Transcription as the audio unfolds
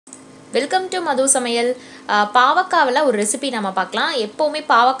Welcome to மது சமையல். பாவக்காவில் ஒரு recipe நம்ம பார்க்கலாம். எப்போவுமே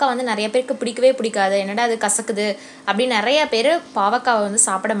பாவக்காய் வந்து நிறைய பேருக்கு பிடிக்கவே பிடிக்காது. என்னடா அது கசக்குது அப்படின்னு நிறைய பேர் பாவக்காவை வந்து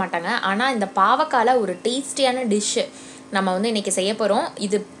சாப்பிட மாட்டாங்க. ஆனால் இந்த பாவக்காயில் ஒரு டேஸ்டியான டிஷ்ஷு நம்ம வந்து இன்றைக்கி செய்ய போகிறோம்.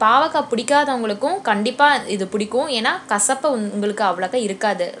 இது பாவக்காய் பிடிக்காதவங்களுக்கும் கண்டிப்பாக இது பிடிக்கும். ஏன்னா கசப்பு உங்களுக்கு அவ்வளோக்கா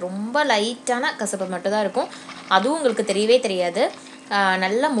இருக்காது. ரொம்ப லைட்டான கசப்பு மட்டும்தான் இருக்கும். அதுவும் உங்களுக்கு தெரியவே தெரியாது.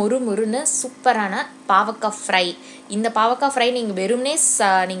 நல்ல மொறுன்னு சூப்பரான பாவக்காய் ஃப்ரை. இந்த பாவக்காய் ஃப்ரை நீங்கள் வெறும்னே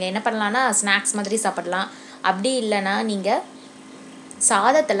நீங்கள் என்ன பண்ணலான்னா ஸ்நாக்ஸ் மாதிரி சாப்பிடலாம். அப்படி இல்லைன்னா நீங்கள்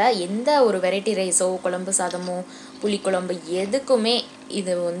சாதத்தில் எந்த ஒரு வெரைட்டி ரைஸோ குழம்பு சாதமோ புளிக்குழம்பு எதுக்குமே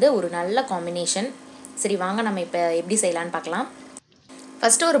இது வந்து ஒரு நல்ல காம்பினேஷன். சரி வாங்க நம்ம இப்போ எப்படி செய்யலான்னு பார்க்கலாம்.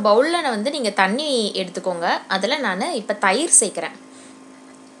 ஃபஸ்ட்டு ஒரு பவுலில் வந்து நீங்கள் தண்ணி எடுத்துக்கோங்க. அதில் நான் இப்போ தயிர் சேர்க்குறேன்.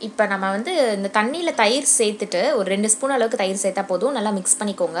 இப்போ நம்ம வந்து இந்த தண்ணியில் தயிர் சேர்த்துட்டு ஒரு 2 ஸ்பூன் அளவுக்கு தயிர் சேர்த்தா போதும். நல்லா மிக்ஸ்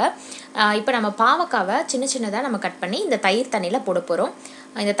பண்ணிக்கோங்க. இப்போ நம்ம பாவக்காவை சின்னதாக நம்ம கட் பண்ணி இந்த தயிர் தண்ணியில் போட போகிறோம்.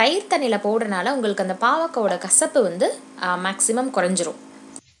 இந்த தயிர் தண்ணியில் போடுறதுனால உங்களுக்கு அந்த பாவக்காவோட கசப்பு வந்து மேக்ஸிமம் குறைஞ்சிரும்.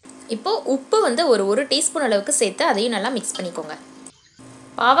 இப்போது உப்பு வந்து ஒரு டீஸ்பூன் அளவுக்கு சேர்த்து அதையும் நல்லா மிக்ஸ் பண்ணிக்கோங்க.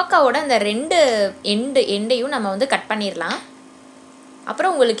 பாவக்காவோட அந்த 2 எண்டையும் நம்ம வந்து கட் பண்ணிடலாம்.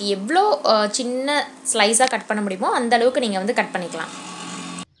 அப்புறம் உங்களுக்கு எவ்வளோ சின்ன ஸ்லைஸாக கட் பண்ண முடியுமோ அந்த அளவுக்கு நீங்கள் வந்து கட் பண்ணிக்கலாம்.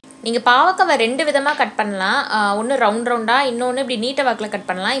 நீங்கள் பாவக்காவை 2 விதமாக கட் பண்ணலாம். ஒன்று ரவுண்டாக, இன்னொன்று இப்படி நீட்ட வாக்கில் கட்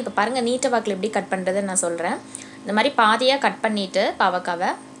பண்ணலாம். இப்போ பாருங்கள், நீட்ட வாக்கில் எப்படி கட் பண்ணுறதுன்னு நான் சொல்கிறேன். இந்த மாதிரி பாதியாக கட் பண்ணிவிட்டு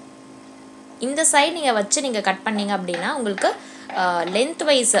பாவக்காவை இந்த சைடு நீங்கள் வச்சு நீங்கள் கட் பண்ணிங்க அப்படின்னா உங்களுக்கு லென்த்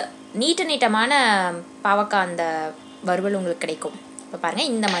வைஸ் நீட்டமான பாவக்காய் அந்த வறுவல் உங்களுக்கு கிடைக்கும். இப்போ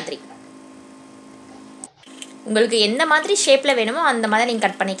பாருங்கள், இந்த மாதிரி உங்களுக்கு எந்த மாதிரி ஷேப்பில் வேணுமோ அந்த மாதிரி நீங்கள்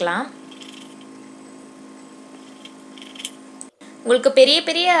கட் பண்ணிக்கலாம். உங்களுக்கு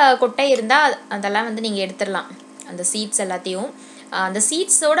பெரிய கொட்டை இருந்தால் அதெல்லாம் வந்து நீங்கள் எடுத்துடலாம். அந்த சீட்ஸ் எல்லாத்தையும் அந்த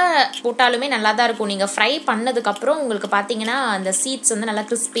சீட்ஸோடு போட்டாலுமே நல்லா தான் இருக்கும். நீங்கள் ஃப்ரை பண்ணதுக்கப்புறம் உங்களுக்கு பார்த்தீங்கன்னா அந்த சீட்ஸ் வந்து நல்லா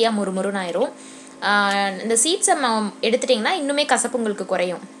கிறிஸ்பியாக முறுமுறுன்னு ஆயிரும். இந்த சீட்ஸை எடுத்துட்டிங்கன்னா இன்னுமே கசப்பு உங்களுக்கு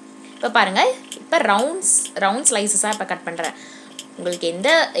குறையும். இப்போ பாருங்கள், இப்போ ரவுண்ட் ஸ்லைசஸாக இப்போ கட் பண்ணுறேன். உங்களுக்கு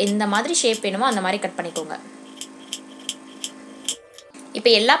எந்த மாதிரி ஷேப் வேணுமோ அந்த மாதிரி கட் பண்ணிக்கோங்க. இப்போ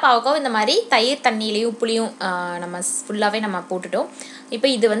எல்லா பாவக்காவும் இந்த மாதிரி தயிர் தண்ணியிலையும் உப்புலையும் நம்ம ஃபுல்லாகவே நம்ம போட்டுட்டோம். இப்போ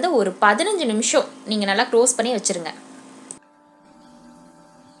இது வந்து ஒரு 15 நிமிஷம் நீங்கள் நல்லா க்ளோஸ் பண்ணி வச்சுருங்க.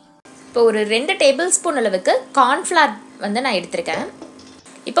 இப்போ ஒரு 2 டேபிள் ஸ்பூன் அளவுக்கு கார்ன்ஃப்ளவர் வந்து நான் எடுத்திருக்கேன்.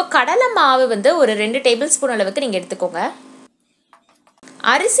 இப்போ கடலை மாவு வந்து ஒரு 2 டேபிள் ஸ்பூன் அளவுக்கு நீங்கள் எடுத்துக்கோங்க.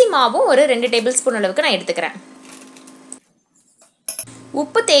 அரிசி மாவும் ஒரு 2 டேபிள் ஸ்பூன் அளவுக்கு நான் எடுத்துக்கிறேன்.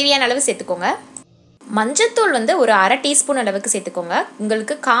 உப்பு தேவையான அளவு சேர்த்துக்கோங்க. மஞ்சத்தூள் வந்து ஒரு 1/2 டீஸ்பூன் அளவுக்கு சேர்த்துக்கோங்க.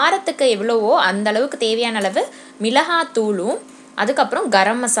 உங்களுக்கு காரத்துக்கு எவ்வளவோ அந்த அளவுக்கு தேவையான அளவு மிளகாத்தூளும் அதுக்கப்புறம்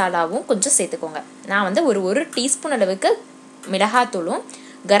கரம் மசாலாவும் கொஞ்சம் சேர்த்துக்கோங்க. நான் வந்து ஒரு டீஸ்பூன் அளவுக்கு மிளகாத்தூளும்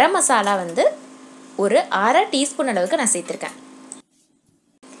கரம் மசாலா வந்து ஒரு 1/2 டீஸ்பூன் அளவுக்கு நான் சேர்த்துருக்கேன்.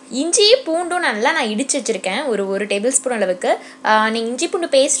 இஞ்சி பூண்டும் நல்லா நான் இடித்து வச்சுருக்கேன். ஒரு டேபிள் ஸ்பூன் அளவுக்கு. நீங்கள் இஞ்சி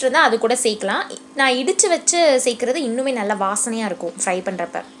பூண்டு பேஸ்ட் இருந்தால் அது கூட சேர்க்கலாம். நான் இடித்து வச்சு சேர்க்குறது இன்னுமே நல்லா வாசனையாக இருக்கும் ஃப்ரை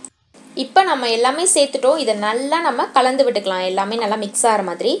பண்ணுறப்ப. இப்போ நம்ம எல்லாமே சேர்த்துட்டோம். இதை நல்லா நம்ம கலந்து விட்டுக்கலாம். எல்லாமே நல்லா மிக்ஸ் ஆகிற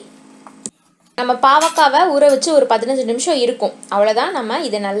மாதிரி. நம்ம பாவக்காவை ஊற வச்சு ஒரு 15 நிமிஷம் இருக்கும். அவ்வளோதான். நம்ம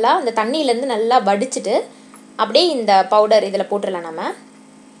இதை நல்லா அந்த தண்ணியிலேருந்து நல்லா வடிச்சிட்டு அப்படியே இந்த பவுடர் இதில் போட்டுடலாம் நம்ம.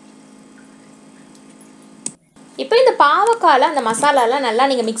 இப்போ இந்த பாவக்காயில் அந்த மசாலாலாம் நல்லா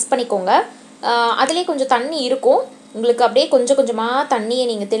நீங்கள் மிக்ஸ் பண்ணிக்கோங்க. அதுலேயே கொஞ்சம் தண்ணி இருக்கும். உங்களுக்கு அப்படியே கொஞ்சமாக தண்ணியை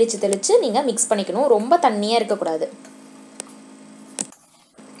நீங்கள் தெளித்து நீங்கள் மிக்ஸ் பண்ணிக்கணும். ரொம்ப தண்ணியாக இருக்கக்கூடாது.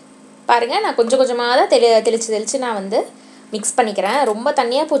 பாருங்கள், நான் கொஞ்சமாக தான் தெளித்து நான் வந்து மிக்ஸ் பண்ணிக்கிறேன். ரொம்ப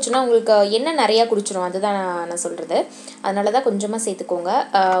தண்ணியாக போச்சுன்னா உங்களுக்கு எண்ணெய் நிறையா குடிச்சிடும். அதுதான் நான் சொல்கிறது. அதனால தான் கொஞ்சமாக சேர்த்துக்கோங்க.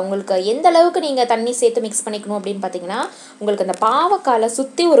 உங்களுக்கு எந்த அளவுக்கு நீங்கள் தண்ணி சேர்த்து மிக்ஸ் பண்ணிக்கணும் அப்படின்னு பார்த்தீங்கன்னா உங்களுக்கு அந்த பாவக்காயில்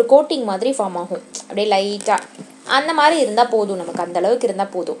சுற்றி ஒரு கோட்டிங் மாதிரி ஃபார்ம் ஆகும். அப்படியே லைட்டாக அந்த மாதிரி இருந்தால் போதும். நமக்கு அந்த அளவுக்கு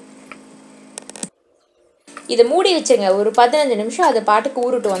இருந்தால் போதும். இதை மூடி வச்சுங்க. ஒரு 15 நிமிஷம் அது பாட்டுக்கு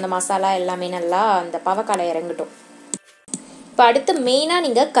ஊறட்டும். அந்த மசாலா எல்லாமே நல்லா அந்த பாவக்காயில் இறங்கட்டும். இப்போ அடுத்து மெயினாக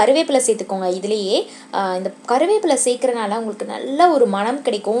நீங்கள் கருவேப்பிலை சேர்த்துக்கோங்க. இதுலேயே இந்த கருவேப்பிலை சேர்க்குறனால உங்களுக்கு நல்ல ஒரு மனம்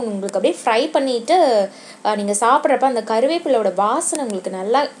கிடைக்கும். உங்களுக்கு அப்படியே ஃப்ரை பண்ணிவிட்டு நீங்கள் சாப்பிட்றப்ப அந்த கருவேப்பிலோட வாசனை உங்களுக்கு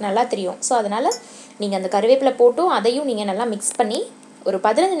நல்லா தெரியும். ஸோ அதனால் நீங்கள் அந்த கருவேப்பிலை போட்டும் அதையும் நீங்கள் நல்லா மிக்ஸ் பண்ணி ஒரு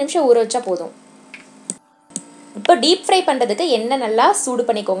 15 நிமிஷம் ஊற வச்சா போதும். இப்போ டீப் ஃப்ரை பண்ணுறதுக்கு எண்ணெய் நல்லா சூடு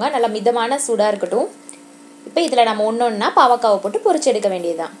பண்ணிக்கோங்க. நல்லா மிதமான சூடாக இருக்கட்டும். இப்போ இதில் நம்ம ஒன்றா பாவக்காவை போட்டு பொரிச்சு எடுக்க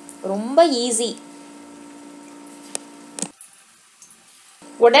வேண்டியதுதான். ரொம்ப ஈஸி.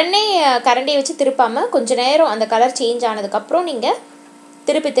 உடனே கரண்டியை வச்சு திருப்பாமல் கொஞ்சம் நேரம் அந்த கலர் சேஞ்ச் ஆனதுக்கப்புறம் நீங்கள்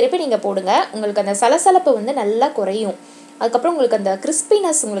திருப்பி நீங்கள் போடுங்க. உங்களுக்கு அந்த சலசலப்பு வந்து நல்லா குறையும். அதுக்கப்புறம் உங்களுக்கு அந்த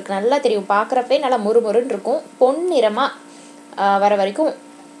கிறிஸ்பினஸ் உங்களுக்கு நல்லா தெரியும். பார்க்குறப்பே நல்லா மொறுன்னு இருக்கும். பொன்னிறமாக வர வரைக்கும்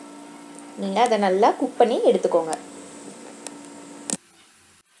நீங்கள் அதை நல்லா குக் பண்ணி எடுத்துக்கோங்க.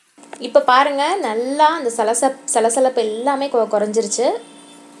 இப்போ பாருங்கள், நல்லா அந்த சலசலப்பு எல்லாமே குறைஞ்சிருச்சு.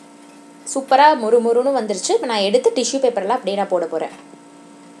 சூப்பராக முறுமுறுன்னு வந்துருச்சு. இப்போ நான் எடுத்து டிஷ்யூ பேப்பரில் அப்படியே நான் போட போகிறேன்.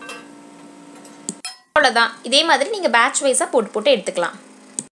 அவ்வளோதான். இதே மாதிரி நீங்கள் பேட்ச் வைஸாக போட்டு எடுத்துக்கலாம்.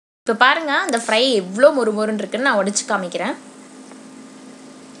 இப்போ பாருங்கள், அந்த ஃப்ரை எவ்வளோ முறுமுறுன்னு இருக்குன்னு நான் உடச்சி காமிக்கிறேன்.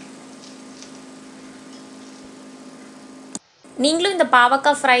 நீங்களும் இந்த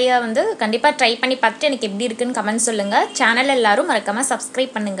பாவக்காய் ஃப்ரையை வந்து கண்டிப்பாக ட்ரை பண்ணி பார்த்துட்டு எனக்கு எப்படி இருக்குன்னு கமெண்ட் சொல்லுங்கள். சேனல் எல்லோரும் மறக்காமல்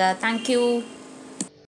சப்ஸ்கிரைப் பண்ணுங்கள். தேங்க்யூ.